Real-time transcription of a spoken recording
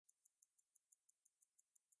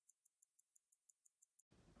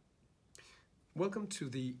Welcome to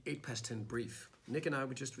the 8 past 10 brief. Nick and I,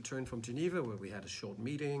 we just returned from Geneva where we had a short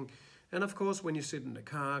meeting. And of course, when you sit in the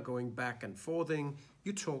car going back and forthing,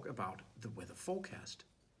 you talk about the weather forecast.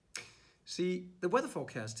 See, the weather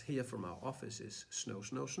forecast here from our office is snow,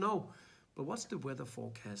 snow, snow. But what's the weather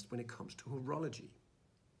forecast when it comes to horology?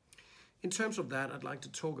 In terms of that, I'd like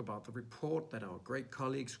to talk about the report that our great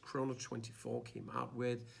colleagues Chrono24 came out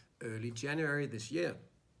with early January this year.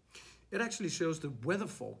 It actually shows the weather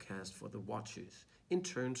forecast for the watches in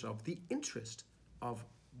terms of the interest of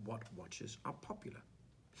what watches are popular.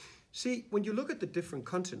 See, when you look at the different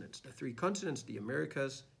continents, the 3 continents, the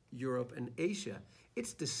Americas, Europe and Asia,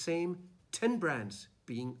 it's the same 10 brands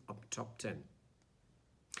being up top 10.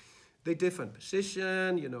 They differ in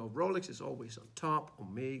position, Rolex is always on top,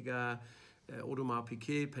 Omega, Audemars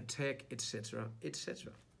Piguet, Patek, etc.,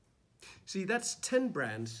 etc. See, that's 10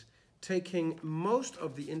 brands taking most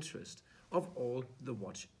of the interest of all the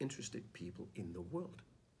watch-interested people in the world.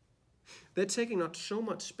 They're taking up so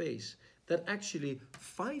much space that actually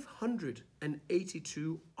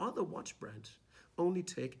 582 other watch brands only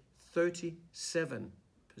take 37%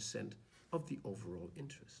 of the overall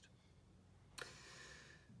interest.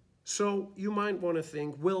 So you might want to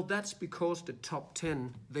think, well, that's because the top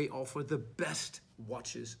 10, they offer the best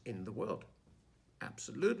watches in the world.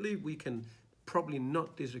 Absolutely, we can probably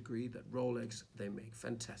not disagree that Rolex, they make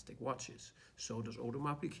fantastic watches. So does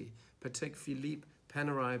Audemars Piguet, Patek Philippe,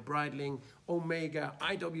 Panerai, Breitling, Omega,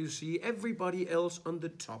 IWC, everybody else on the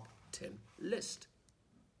top 10 list.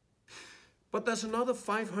 But there's another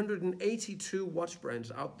 582 watch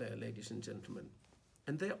brands out there, ladies and gentlemen,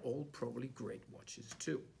 and they're all probably great watches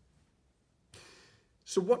too.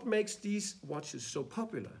 So what makes these watches so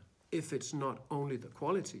popular if it's not only the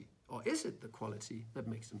quality, or is it the quality that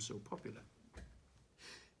makes them so popular?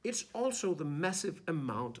 It's also the massive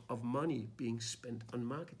amount of money being spent on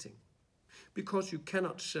marketing, because you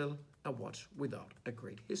cannot sell a watch without a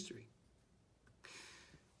great history.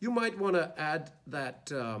 You might want to add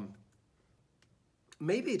that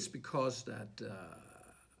maybe it's because that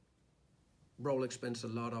Rolex spends a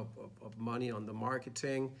lot of money on the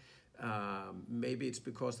marketing. Maybe it's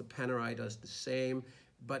because the Panerai does the same.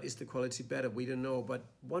 But is the quality better? We don't know. But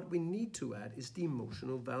what we need to add is the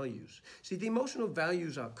emotional values. See, the emotional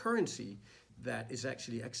values are currency that is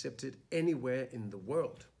actually accepted anywhere in the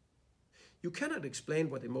world. You cannot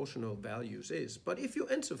explain what emotional values is, but if you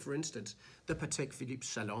enter, for instance, the Patek Philippe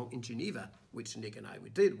Salon in Geneva, which Nick and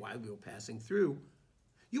we did while we were passing through,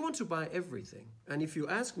 you want to buy everything. And if you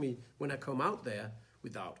ask me when I come out there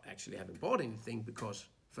without actually having bought anything, because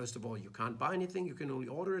first of all, you can't buy anything, you can only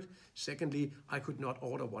order it. Secondly, I could not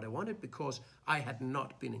order what I wanted because I had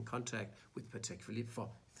not been in contact with Patek Philippe for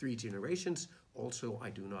 3 generations. Also, I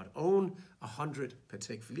do not own 100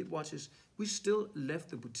 Patek Philippe watches. We still left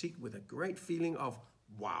the boutique with a great feeling of,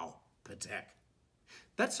 wow, Patek.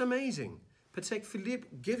 That's amazing. Patek Philippe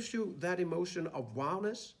gives you that emotion of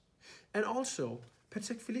wowness. And also,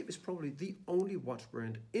 Patek Philippe is probably the only watch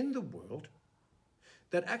brand in the world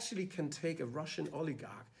that actually can take a Russian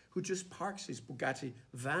oligarch who just parks his Bugatti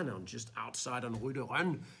Veyron just outside on Rue de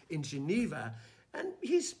Rennes in Geneva, and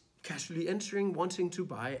he's casually entering, wanting to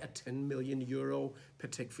buy a 10 million euro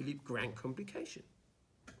Patek Philippe Grand Complication.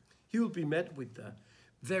 He will be met with a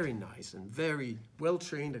very nice and very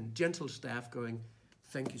well-trained and gentle staff going,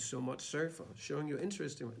 "Thank you so much, sir, for showing your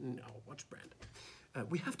interest in our watch brand.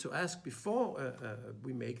 We have to ask before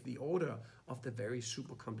we make the order of the very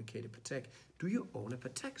super complicated Patek, do you own a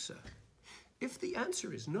Patek, sir?" If the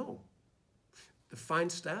answer is no, the fine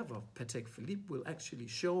staff of Patek Philippe will actually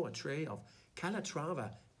show a tray of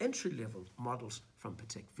Calatrava entry-level models from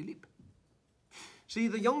Patek Philippe. See,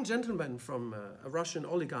 the young gentleman from a Russian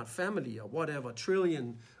oligarch family or whatever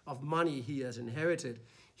trillion of money he has inherited,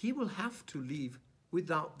 he will have to leave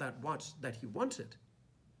without that watch that he wanted,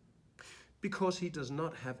 because he does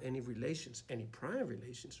not have any relations, any prior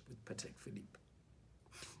relations with Patek Philippe.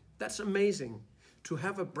 That's amazing to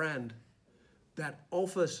have a brand that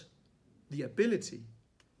offers the ability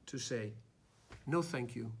to say no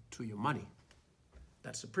thank you to your money.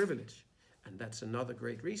 That's a privilege, and that's another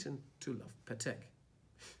great reason to love Patek.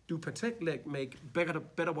 Do Patek make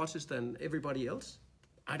better watches than everybody else?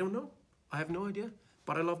 I don't know. I have no idea,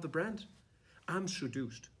 but I love the brand. I'm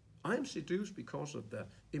seduced. I'm seduced because of the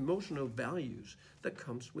emotional values that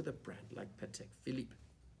comes with a brand like Patek Philippe.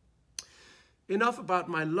 Enough about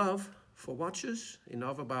my love for watches,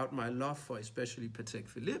 enough about my love for especially Patek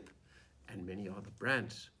Philippe and many other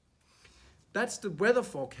brands. That's the weather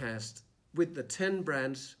forecast with the 10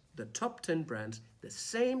 brands, the top 10 brands, the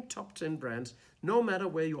same top 10 brands no matter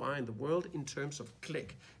where you are in the world in terms of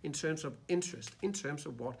click, in terms of interest, in terms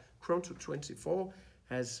of what Chrono24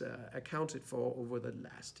 has accounted for over the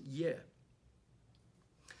last year.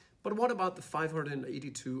 But what about the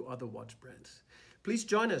 582 other watch brands? Please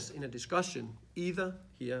join us in a discussion either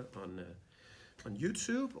here on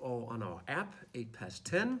YouTube or on our app, 8 past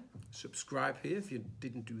 10. Subscribe here if you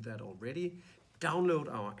didn't do that already.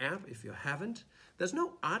 Download our app if you haven't. There's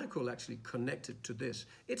no article actually connected to this.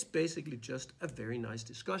 It's basically just a very nice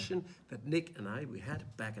discussion that Nick and we had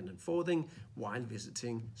back and forthing while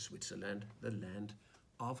visiting Switzerland, the land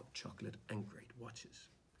of chocolate and great watches.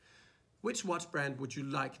 Which watch brand would you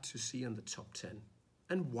like to see on the top 10?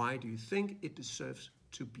 And why do you think it deserves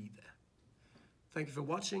to be there? Thank you for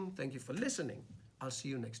watching. Thank you for listening. I'll see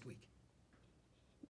you next week.